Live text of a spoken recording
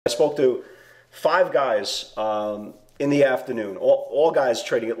spoke to 5 guys in the afternoon, all guys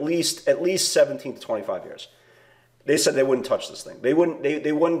trading at least 17 to 25 years. They said they wouldn't touch this thing. They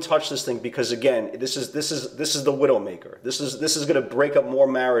wouldn't touch this thing because, again, this is the Widowmaker. This is going to break up more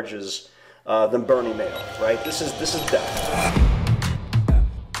marriages than Bernie Madoff, right? This is death.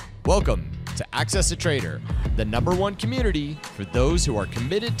 Welcome to AccessATrader, the #1 community for those who are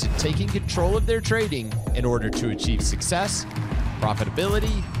committed to taking control of their trading in order to achieve success,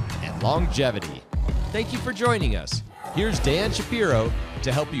 profitability, and longevity. Thank you for joining us. Here's Dan Shapiro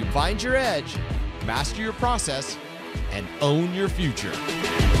to help you find your edge, master your process, and own your future.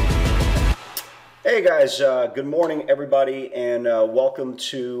 Hey guys, good morning everybody, and welcome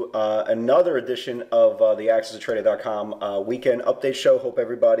to another edition of the AccessATrader.com weekend update show. Hope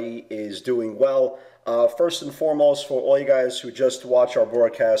everybody is doing well. First and foremost, for all you guys who just watch our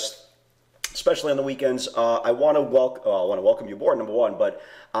broadcast, especially on the weekends, I want to welcome you aboard, #1, but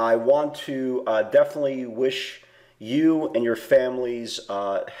I want to definitely wish you and your families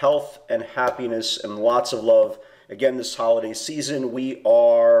health and happiness and lots of love. Again, this holiday season, we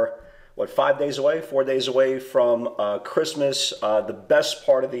are, what, 4 days away from Christmas, the best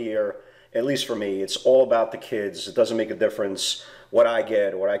part of the year, at least for me. It's all about the kids. It doesn't make a difference what I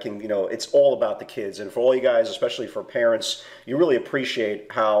get, what I can, it's all about the kids. And for all you guys, especially for parents, you really appreciate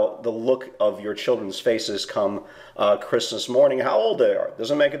how the look of your children's faces come Christmas morning, how old they are.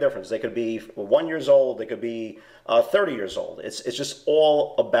 Doesn't make a difference. They could be 1 year old, they could be 30 years old. It's just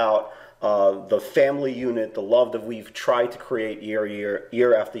all about the family unit, the love that we've tried to create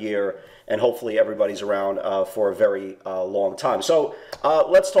year after year, and hopefully everybody's around for a very long time. So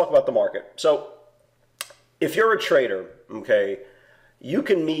let's talk about the market. So if you're a trader, okay, you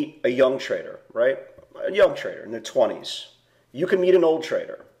can meet a young trader, right? A young trader in their 20s. You can meet an old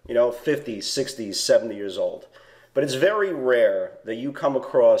trader, 50s, 60s, 70 years old. But it's very rare that you come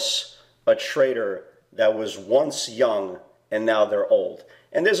across a trader that was once young and now they're old.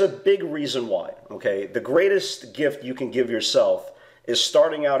 And there's a big reason why, okay? The greatest gift you can give yourself is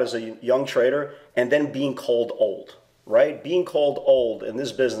starting out as a young trader and then being called old, right? Being called old in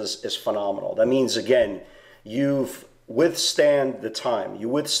this business is phenomenal. That means, again, you've withstand the time. You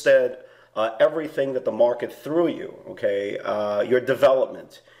withstood everything that the market threw you, okay? Your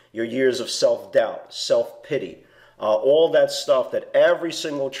development, your years of self-doubt, self-pity, all that stuff that every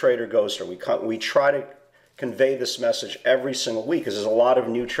single trader goes through. We try to convey this message every single week because there's a lot of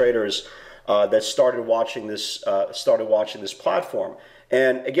new traders that started watching this platform.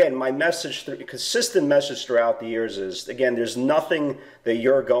 And again, my message, consistent message throughout the years is, again, there's nothing that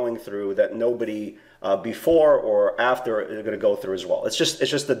you're going through that nobody before or after are going to go through as well. It's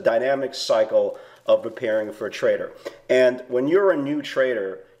just the dynamic cycle of preparing for a trader. And when you're a new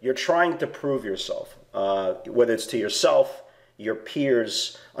trader, you're trying to prove yourself, whether it's to yourself, your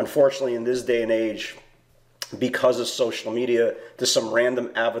peers. Unfortunately, in this day and age, because of social media, to some random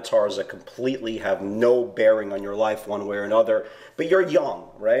avatars that completely have no bearing on your life one way or another. But you're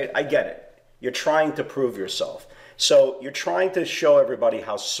young, right? I get it. You're trying to prove yourself. So you're trying to show everybody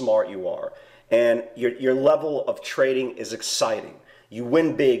how smart you are. And your level of trading is exciting. You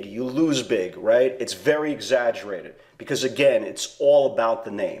win big, you lose big, right? It's very exaggerated because, again, it's all about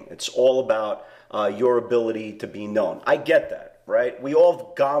the name. It's all about your ability to be known. I get that, right? We all have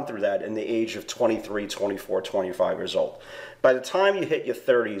gone through that in the age of 23, 24, 25 years old. By the time you hit your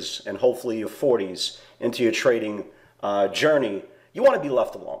 30s and hopefully your 40s into your trading journey, you want to be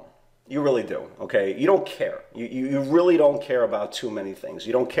left alone. You really do, okay? You don't care. You really don't care about too many things.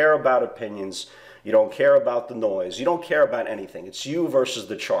 You don't care about opinions. You don't care about the noise. You don't care about anything. It's you versus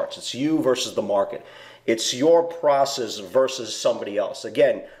the charts. It's you versus the market. It's your process versus somebody else.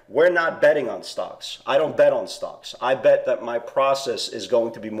 Again, we're not betting on stocks. I don't bet on stocks. I bet that my process is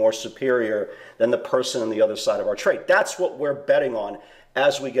going to be more superior than the person on the other side of our trade. That's what we're betting on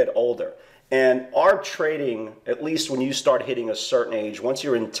as we get older. And our trading, at least when you start hitting a certain age, once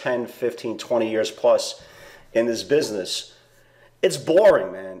you're in 10, 15, 20 years plus in this business, it's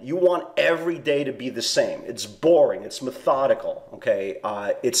boring, man. You want every day to be the same. It's boring. It's methodical, okay?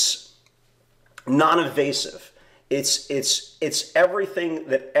 It's non-invasive. It's everything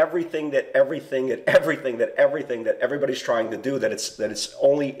that everybody's trying to do that it's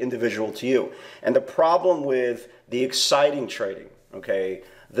only individual to you. And the problem with the exciting trading, okay,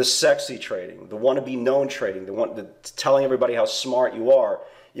 the sexy trading, the want-to-be-known trading, the telling everybody how smart you are,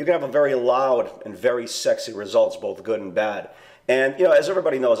 you're going to have a very loud and very sexy results, both good and bad. And, as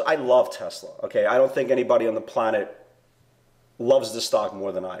everybody knows, I love Tesla, okay? I don't think anybody on the planet loves the stock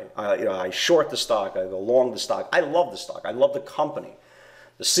more than I. I short the stock, I go long the stock. I love the stock. I love the company.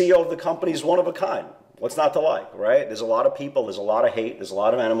 The CEO of the company is one of a kind. What's not to like, right? There's a lot of people, there's a lot of hate, there's a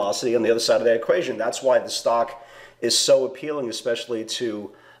lot of animosity on the other side of that equation. That's why the stock is so appealing, especially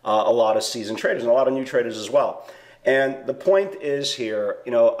to a lot of seasoned traders and a lot of new traders as well. And the point is here,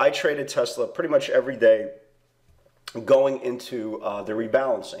 I traded Tesla pretty much every day going into the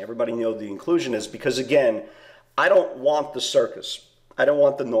rebalancing. Everybody knows the inclusion is because, again, I don't want the circus. I don't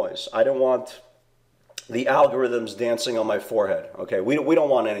want the noise. I don't want the algorithms dancing on my forehead. Okay, we don't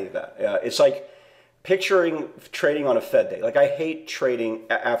want any of that. It's like picturing trading on a Fed day. Like, I hate trading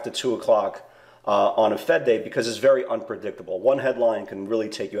after 2 o'clock on a Fed day because it's very unpredictable. One headline can really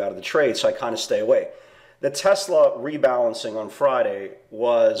take you out of the trade, so I kind of stay away. The Tesla rebalancing on Friday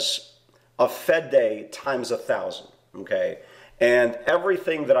was a Fed day times 1,000, okay? And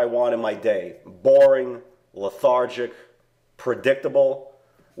everything that I want in my day, boring, lethargic, predictable,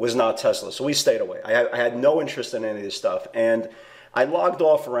 was not Tesla. So we stayed away. I had no interest in any of this stuff. And I logged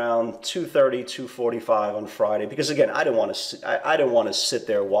off around 2:30, 2:45 on Friday because, again, I didn't want to sit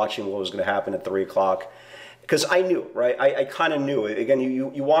there watching what was going to happen at 3 o'clock because I knew, right? I kind of knew. Again,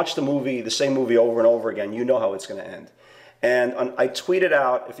 you watch the movie, the same movie over and over again, you know how it's going to end. And I tweeted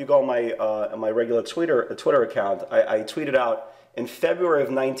out, if you go on my regular Twitter account, I tweeted out in February of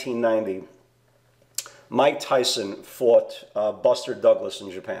 1990, Mike Tyson fought Buster Douglas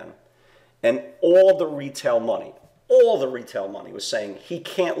in Japan. And all the retail money was saying he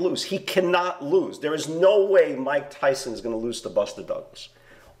can't lose. He cannot lose. There is no way Mike Tyson is going to lose to Buster Douglas.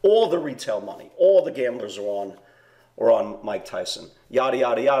 All the retail money, all the gamblers are on Mike Tyson. Yada,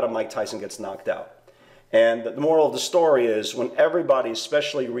 yada, yada, Mike Tyson gets knocked out. And the moral of the story is when everybody,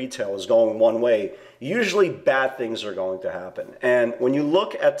 especially retail, is going one way, usually bad things are going to happen. And when you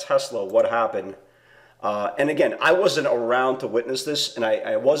look at Tesla, what happened, and again, I wasn't around to witness this, and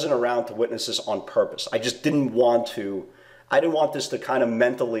I wasn't around to witness this on purpose. I just didn't want to, I didn't want this to kind of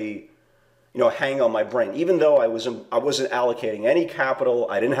mentally, hang on my brain. Even though I wasn't allocating any capital,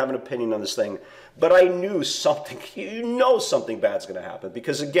 I didn't have an opinion on this thing, but I knew something, something bad's going to happen.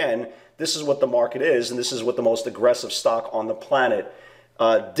 Because again, this is what the market is, and this is what the most aggressive stock on the planet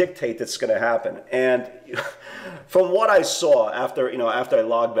dictate that's going to happen. And from what I saw after I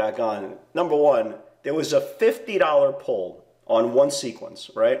logged back on, number one, there was a $50 pull on one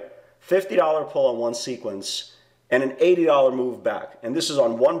sequence, right? $50 pull on one sequence and an $80 move back. And this is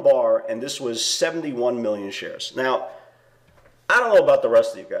on one bar, and this was 71 million shares. Now, I don't know about the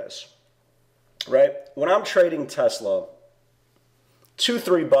rest of you guys, right? When I'm trading Tesla, $2,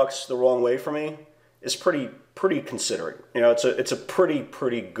 $3 the wrong way for me is pretty considerate. It's a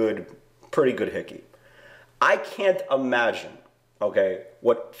pretty good hickey. I can't imagine, okay,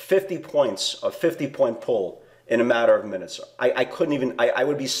 what 50 points, a 50-point pull in a matter of minutes. I couldn't even, I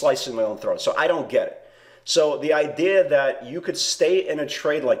would be slicing my own throat. So I don't get it. So the idea that you could stay in a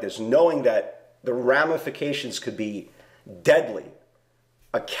trade like this, knowing that the ramifications could be deadly,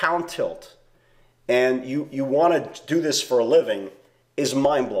 account tilt, and you want to do this for a living, is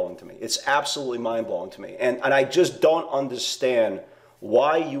mind-blowing to me. It's absolutely mind-blowing to me. And I just don't understand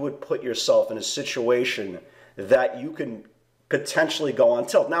why you would put yourself in a situation that you can potentially go on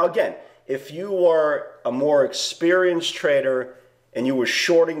tilt. Now, again, if you were a more experienced trader and you were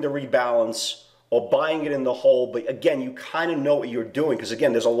shorting the rebalance or buying it in the hole, but again, you kind of know what you're doing because,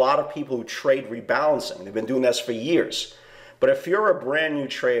 again, there's a lot of people who trade rebalancing. They've been doing this for years. But if you're a brand new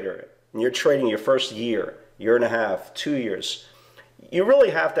trader and you're trading your first year and a half, 2 years, you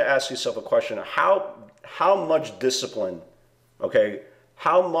really have to ask yourself a question: how much discipline, okay,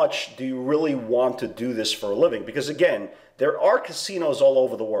 how much do you really want to do this for a living? Because again, there are casinos all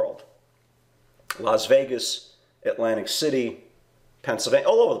over the world. Las Vegas, Atlantic City, Pennsylvania,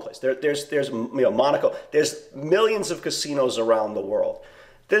 all over the place. There's Monaco. There's millions of casinos around the world.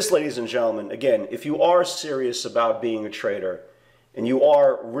 This, ladies and gentlemen, again, if you are serious about being a trader and you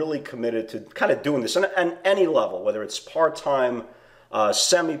are really committed to kind of doing this on any level, whether it's part-time,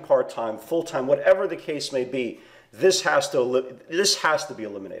 semi-part-time, full-time, whatever the case may be, this has to be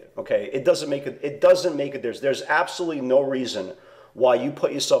eliminated. Okay, it doesn't make it. There's absolutely no reason why you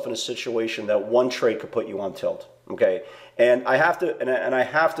put yourself in a situation that one trade could put you on tilt. Okay, and I have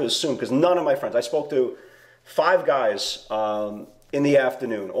to assume, because none of my friends, I spoke to 5 guys in the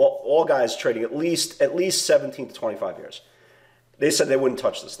afternoon, all guys trading at least 17 to 25 years. They said they wouldn't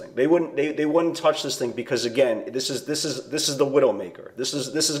touch this thing. They wouldn't touch this thing because, again, this is the Widowmaker. This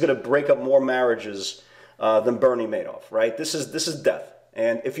is going to break up more marriages than Bernie Madoff, right? This is death.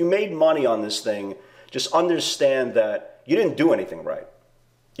 And if you made money on this thing, just understand that you didn't do anything right.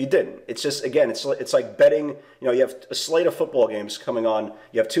 You didn't. It's just, again, it's like betting. You have a slate of football games coming on.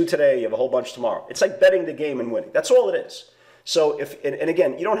 You have 2 today. You have a whole bunch tomorrow. It's like betting the game and winning. That's all it is. So and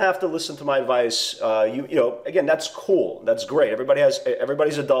again, you don't have to listen to my advice. Again, that's cool. That's great.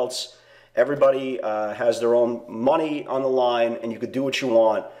 Everybody's adults. Everybody has their own money on the line, and you could do what you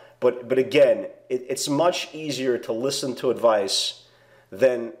want. But again, it's much easier to listen to advice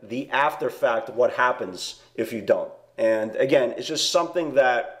than the after fact of what happens if you don't. And again, it's just something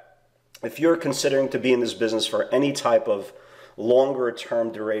that if you're considering to be in this business for any type of longer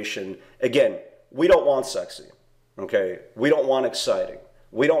term duration, again, we don't want sexy. Okay, we don't want exciting.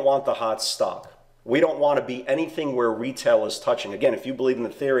 We don't want the hot stock. We don't want to be anything where retail is touching. Again, if you believe in the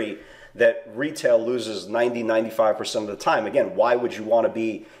theory that retail loses 90-95% of the time, again, why would you want to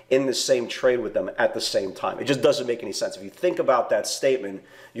be in the same trade with them at the same time? It just doesn't make any sense. If you think about that statement,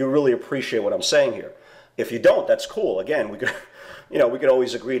 you really appreciate what I'm saying here. If you don't, that's cool. Again, we could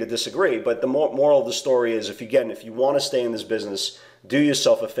always agree to disagree, but the moral of the story is, if you want to stay in this business, do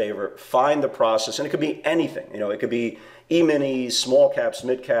yourself a favor, find the process, and it could be anything. It could be E-minis, small caps,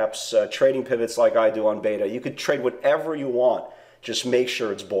 mid caps, trading pivots like I do on beta. You could trade whatever you want. Just make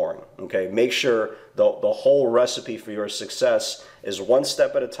sure it's boring, okay? Make sure the whole recipe for your success is one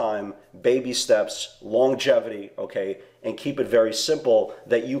step at a time, baby steps, longevity, okay? And keep it very simple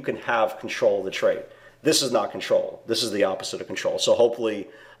that you can have control of the trade. This is not control. This is the opposite of control. So hopefully,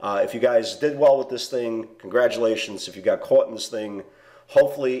 if you guys did well with this thing, congratulations. If you got caught in this thing,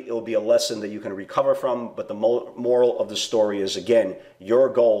 hopefully it'll be a lesson that you can recover from. But the moral of the story is, again, your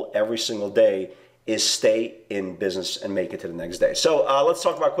goal every single day is stay in business and make it to the next day. So let's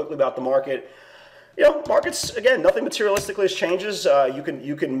talk quickly about the market. Markets, again, nothing materialistically changes.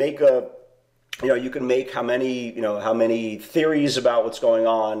 You can make how many theories about what's going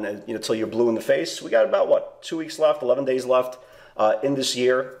on until you're blue in the face. We got about 2 weeks left, 11 days left in this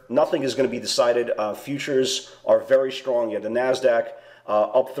year. Nothing is going to be decided. Futures are very strong. You have the NASDAQ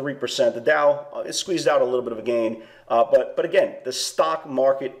up 3%. The Dow is squeezed out a little bit of a gain. But again, the stock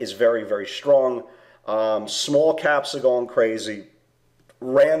market is very, very strong. Small caps are going crazy.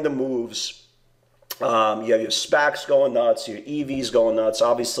 Random moves. You have your SPACs going nuts. Your EVs going nuts.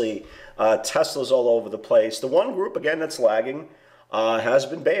 Obviously, Tesla's all over the place. The one group, again, that's lagging has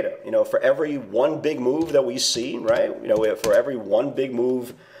been beta. For every one big move that we see, right? For every one big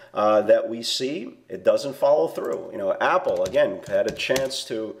move that we see, it doesn't follow through. Apple, again, had a chance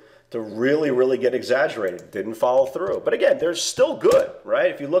to really get exaggerated. Didn't follow through. But again, they're still good,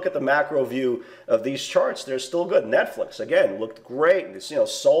 right? If you look at the macro view of these charts, they're still good. Netflix, again, looked great. It's,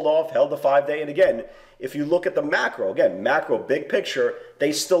 sold off, held the 5-day. And again, if you look at the macro, big picture,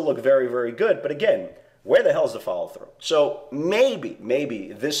 they still look very, very good. But again, where the hell is the follow through? So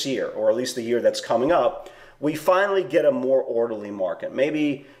maybe this year, or at least the year that's coming up, we finally get a more orderly market.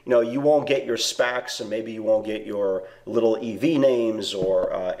 Maybe, you won't get your SPACs, and maybe you won't get your little EV names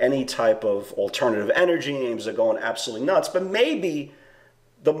or any type of alternative energy names that are going absolutely nuts. But maybe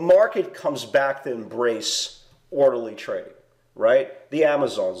the market comes back to embrace orderly trading, right? The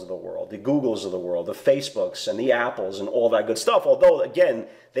Amazons of the world, the Googles of the world, the Facebooks and the Apples and all that good stuff. Although, again,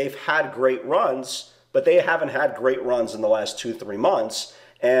 they've had great runs, but they haven't had great runs in the last 2-3 months.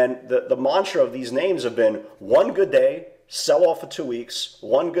 And the mantra of these names have been one good day, sell off for 2 weeks,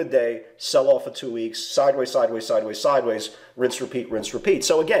 one good day, sell off for 2 weeks, sideways, sideways, sideways, sideways, rinse, repeat, rinse, repeat.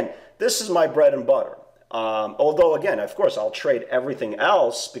 So again, this is my bread and butter. Although, again, of course, I'll trade everything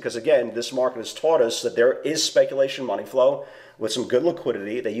else because, again, this market has taught us that there is speculation money flow with some good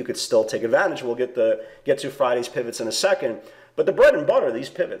liquidity that you could still take advantage. We'll get to Friday's pivots in a second. But the bread and butter are these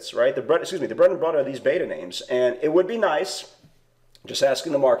pivots, right? The bread and butter are these beta names. And it would be nice, just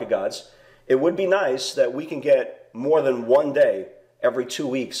asking the market gods, it would be nice that we can get more than 1 day every 2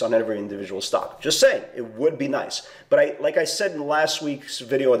 weeks on every individual stock. Just saying, it would be nice. But like I said in last week's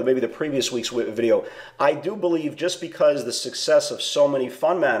video, or maybe the previous week's video, I do believe just because the success of so many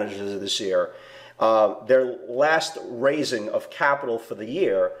fund managers this year, their last raising of capital for the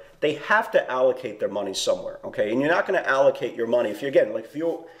year, they have to allocate their money somewhere, okay? And you're not going to allocate your money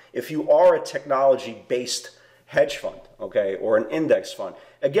if you are a technology-based hedge fund, okay, or an index fund.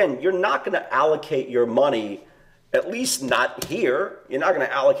 Again, you're not going to allocate your money, at least not here. You're not going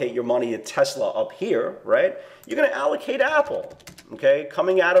to allocate your money to Tesla up here, right? You're going to allocate Apple, okay,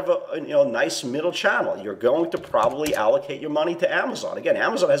 coming out of a nice middle channel. You're going to probably allocate your money to Amazon. Again,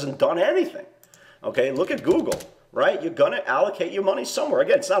 Amazon hasn't done anything, okay? Look at Google, right? You're going to allocate your money somewhere.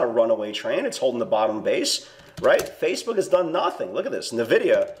 Again, it's not a runaway train. It's holding the bottom base. Right? Facebook has done nothing. Look at this.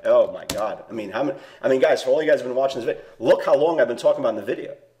 NVIDIA, oh my God. I mean, guys, for all you guys who have been watching this video, look how long I've been talking about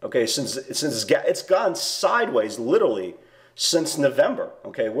NVIDIA. Okay, since it's gone sideways literally since November.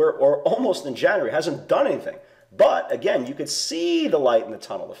 Okay, we're almost in January. It hasn't done anything. But again, you could see the light in the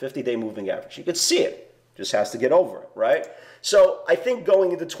tunnel, the 50-day moving average. You could see it. Just has to get over it, right? So I think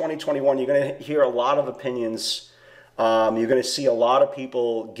going into 2021, you're going to hear a lot of opinions. You're going to see a lot of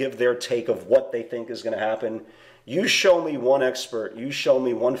people give their take of what they think is going to happen. You show me one expert, you show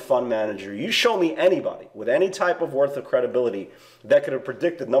me one fund manager, you show me anybody with any type of worth of credibility that could have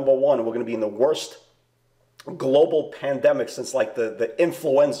predicted, number one, we're going to be in the worst global pandemic since like the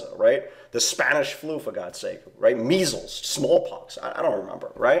influenza, right? The Spanish flu, for God's sake, right? Measles, smallpox, I don't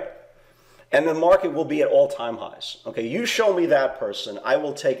remember, right? And the market will be at all-time highs. Okay, you show me that person, I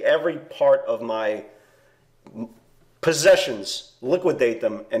will take every part of my possessions, liquidate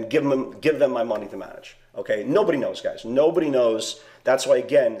them, and give them my money to manage. Okay, nobody knows, guys. Nobody knows. That's why,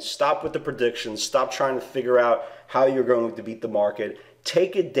 again, stop with the predictions. Stop trying to figure out how you're going to beat the market.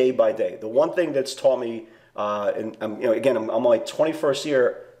 Take it day by day. The one thing that's taught me, and again, I'm my 21st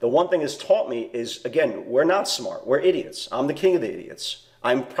year. The one thing that's taught me is, again, we're not smart. We're idiots. I'm the king of the idiots.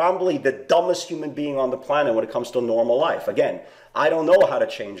 I'm probably the dumbest human being on the planet when it comes to normal life. Again, I don't know how to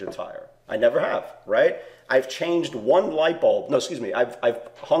change a tire. I never have, right? I've changed one light bulb. No, excuse me. I've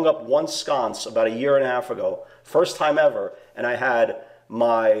hung up one sconce about a year and a half ago. First time ever. And I had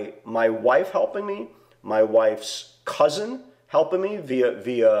my wife helping me, my wife's cousin helping me via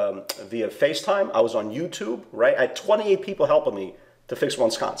FaceTime. I was on YouTube, right? I had 28 people helping me to fix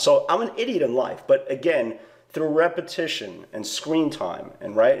one sconce. So I'm an idiot in life. But again, through repetition and screen time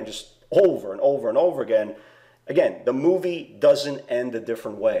and just over and over and over again, the movie doesn't end a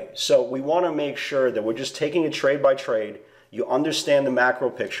different way. So we want to make sure that we're just taking it trade by trade. You understand the macro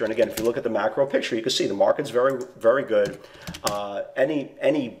picture. And again, if you look at the macro picture, you can see the market's very, very good.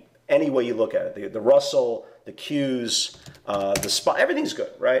 Any way you look at it, the Russell, the Qs, the SPY, everything's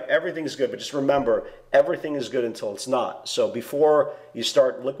good, right? Everything's good. But just remember, everything is good until it's not. So before you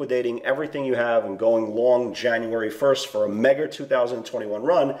start liquidating everything you have and going long January 1st for a mega 2021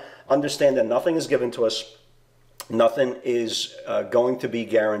 run, understand that nothing is given to us. Nothing is going to be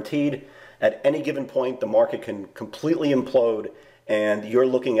guaranteed. At any given point, the market can completely implode, and you're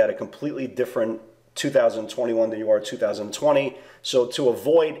looking at a completely different 2021 than you are 2020. So to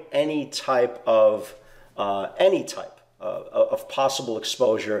avoid any type of possible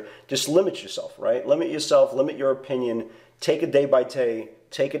exposure, just limit yourself, right? Limit yourself, limit your opinion, take it day by day,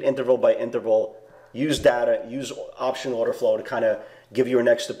 take it interval by interval, use data, use option order flow to kind of give you your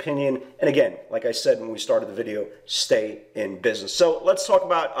next opinion. And again, like I said when we started the video, stay in business. So let's talk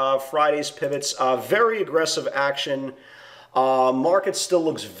about Friday's pivots. Very aggressive action. Market still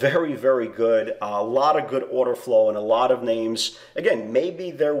looks very, very good. A lot of good order flow and a lot of names. Again, maybe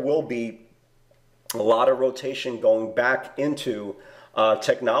there will be a lot of rotation going back into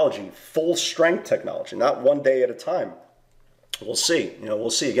technology, full strength technology, not one day at a time. We'll see. We'll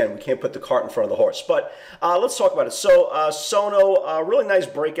see. Again, we can't put the cart in front of the horse. But let's talk about it. So Sono, really nice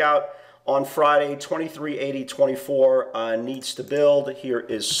breakout on Friday, 23.80.24 needs to build. Here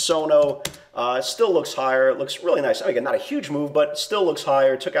is Sono. Still looks higher. It looks really nice. Again, not a huge move, but still looks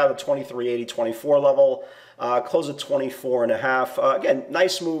higher. Took out the 23.80.24 level. Close at 24.5. Again,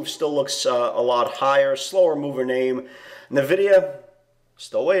 nice move. Still looks a lot higher. Slower mover name. NVIDIA,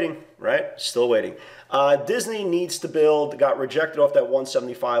 still waiting, right? Still waiting. Disney needs to build. Got rejected off that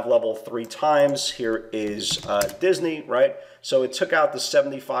 175 level 3 times. Here is Disney, right? So it took out the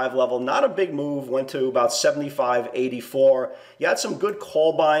 75 level. Not a big move. Went to about 75.84. You had some good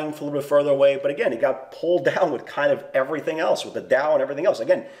call buying for a little bit further away. But again, it got pulled down with kind of everything else, with the Dow and everything else.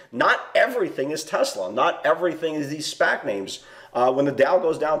 Again, not everything is Tesla. Not everything is these SPAC names. When the Dow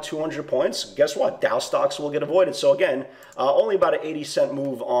goes down 200 points, guess what? Dow stocks will get avoided. So again, only about an 80-cent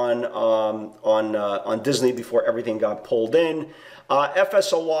move on Disney before everything got pulled in.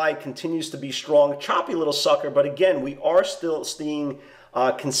 FSOY continues to be strong. Choppy little sucker, but again, we are still seeing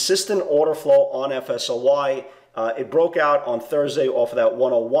consistent order flow on FSOY. It broke out on Thursday off of that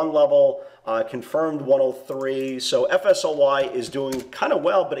 101 level, confirmed 103. So FSOY is doing kind of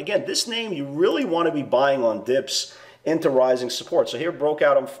well, but again, this name you really want to be buying on dips into rising support. So here broke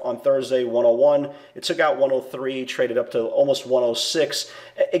out on Thursday 101. It took out 103, traded up to almost 106.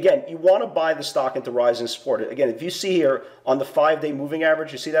 Again, you want to buy the stock into rising support. Again, if you see here on the 5-day moving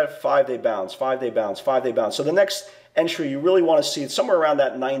average, you see that 5-day bounce, 5-day bounce, 5-day bounce. So the next entry you really want to see it's somewhere around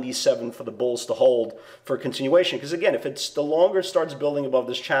that 97 for the bulls to hold for continuation. Because again, if it's the longer it starts building above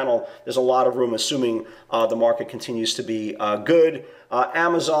this channel, there's a lot of room, assuming the market continues to be good.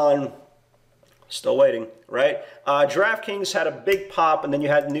 Amazon, still waiting, right? DraftKings had a big pop, and then you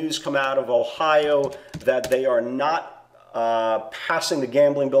had news come out of Ohio that they are not passing the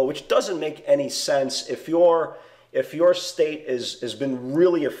gambling bill, which doesn't make any sense. If your state has been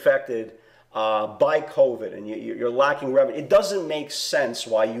really affected by COVID and you're lacking revenue, it doesn't make sense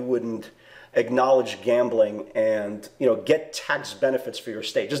why you wouldn't acknowledge gambling and, you know, get tax benefits for your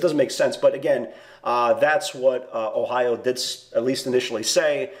state. Just doesn't make sense. But again, that's what Ohio did at least initially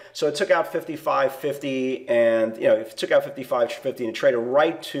say. So it took out 55.50, and, you know, if it took out 55.50 and it traded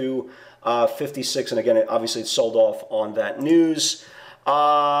right to 56, and again, obviously it sold off on that news.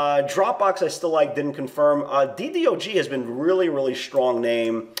 Dropbox I still like, didn't confirm. DDOG has been really, really strong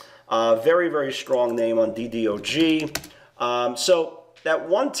name. Very, very strong name on DDOG. So that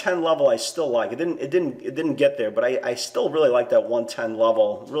 110 level I still like. It didn't get there, but I still really like that 110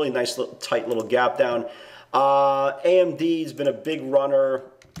 level. Really nice, tight little gap down. AMD's been a big runner.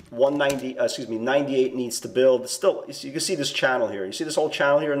 98 needs to build. Still, you can see this channel here. You see this whole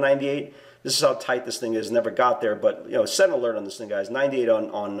channel here in 98. This is how tight this thing is. Never got there, but, you know, set an alert on this thing, guys. 98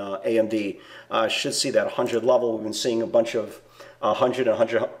 on AMD. Should see that 100 level. We've been seeing a bunch of 100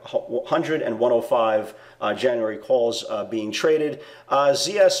 and 105 January calls being traded.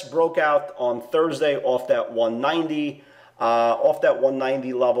 ZS broke out on Thursday off that 190. Off that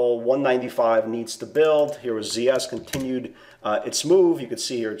 190 level, 195 needs to build. Here was ZS, continued its move. You can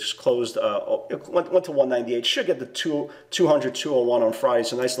see here it just closed, it went to 198. Should get the 200, 201 on Friday.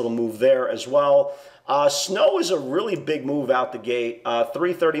 So nice little move there as well. Snow is a really big move out the gate.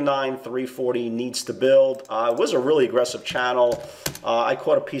 339, 340 needs to build. It was a really aggressive channel. I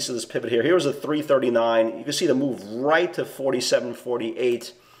caught a piece of this pivot here. Here was a 339. You can see the move right to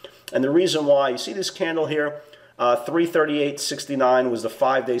 47.48. And the reason why, you see this candle here? 338.69 was the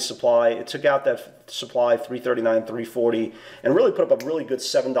 5-day supply. It took out that supply, 339, 340, and really put up a really good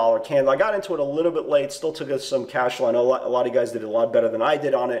 $7 candle. I got into it a little bit late, still took us some cash flow. I know a lot of you guys did a lot better than I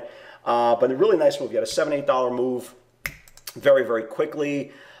did on it, but a really nice move. You had a $7, $8 move very, very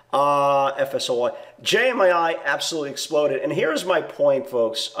quickly. FSOI. JMI absolutely exploded. And here's my point,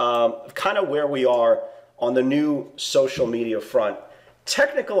 folks, kind of where we are on the new social media front.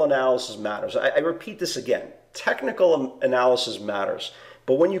 Technical analysis matters. I repeat this again. Technical analysis matters.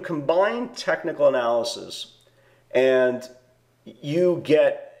 But when you combine technical analysis and you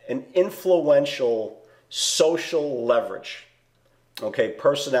get an influential social leverage, okay,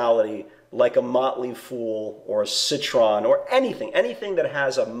 personality like a Motley Fool or a Citron or anything that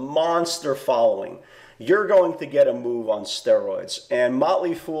has a monster following, you're going to get a move on steroids. And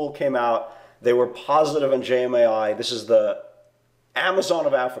Motley Fool came out. They were positive on JMAI. This is the Amazon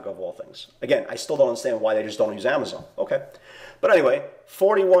of Africa, of all things. Again, I still don't understand why they just don't use Amazon. Okay. But anyway,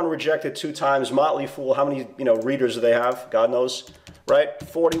 41 rejected 2 times. Motley Fool, how many, you know, readers do they have? God knows, right?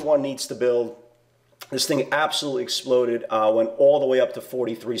 41 needs to build. This thing absolutely exploded, went all the way up to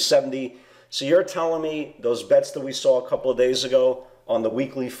 43.70. So you're telling me those bets that we saw a couple of days ago on the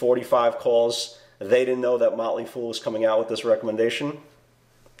weekly 45 calls, they didn't know that Motley Fool was coming out with this recommendation?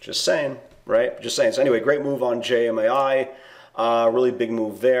 Just saying, right? Just saying. So anyway, great move on JMAI. Really big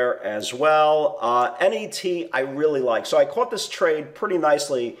move there as well. NET I really like. So I caught this trade pretty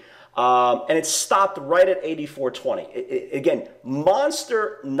nicely, and it stopped right at 84.20. Again,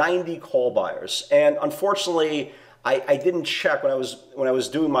 monster 90 call buyers, and unfortunately, I didn't check when I was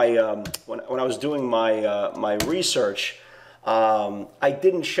doing my my research. I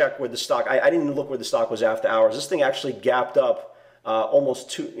didn't check where the stock. I didn't look where the stock was after hours. This thing actually gapped up.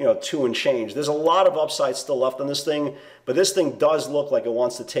 Almost two and change. There's a lot of upside still left on this thing, but this thing does look like it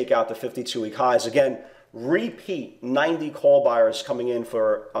wants to take out the 52-week highs. Again, repeat 90 call buyers coming in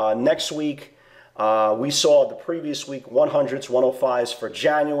for next week. We saw the previous week 100s, 105s for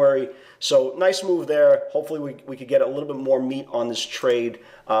January. So nice move there. Hopefully we could get a little bit more meat on this trade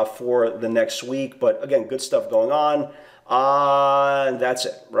for the next week. But again, good stuff going on. And that's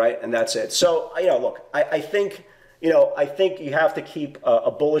it, right? And that's it. So, you know, look, I think you have to keep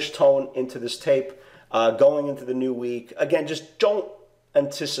a bullish tone into this tape going into the new week. Again, just don't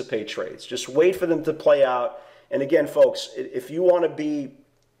anticipate trades. Just wait for them to play out. And again, folks, if you want to be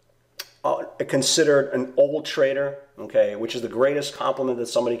considered an old trader, okay, which is the greatest compliment that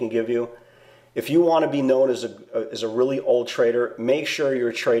somebody can give you, if you want to be known as a really old trader, make sure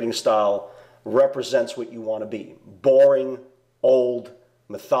your trading style represents what you want to be. Boring, old,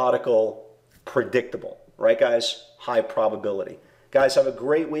 methodical, predictable. Right, guys? High probability. Guys, have a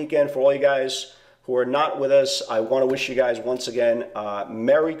great weekend. For all you guys who are not with us, I want to wish you guys once again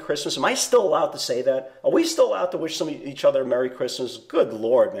Merry Christmas. Am I still allowed to say that? Are we still allowed to wish each other Merry Christmas? Good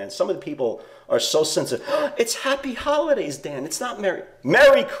Lord, man. Some of the people are so sensitive. It's Happy Holidays, Dan. It's not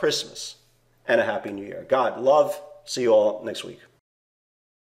Merry Christmas and a Happy New Year. God, love. See you all next week.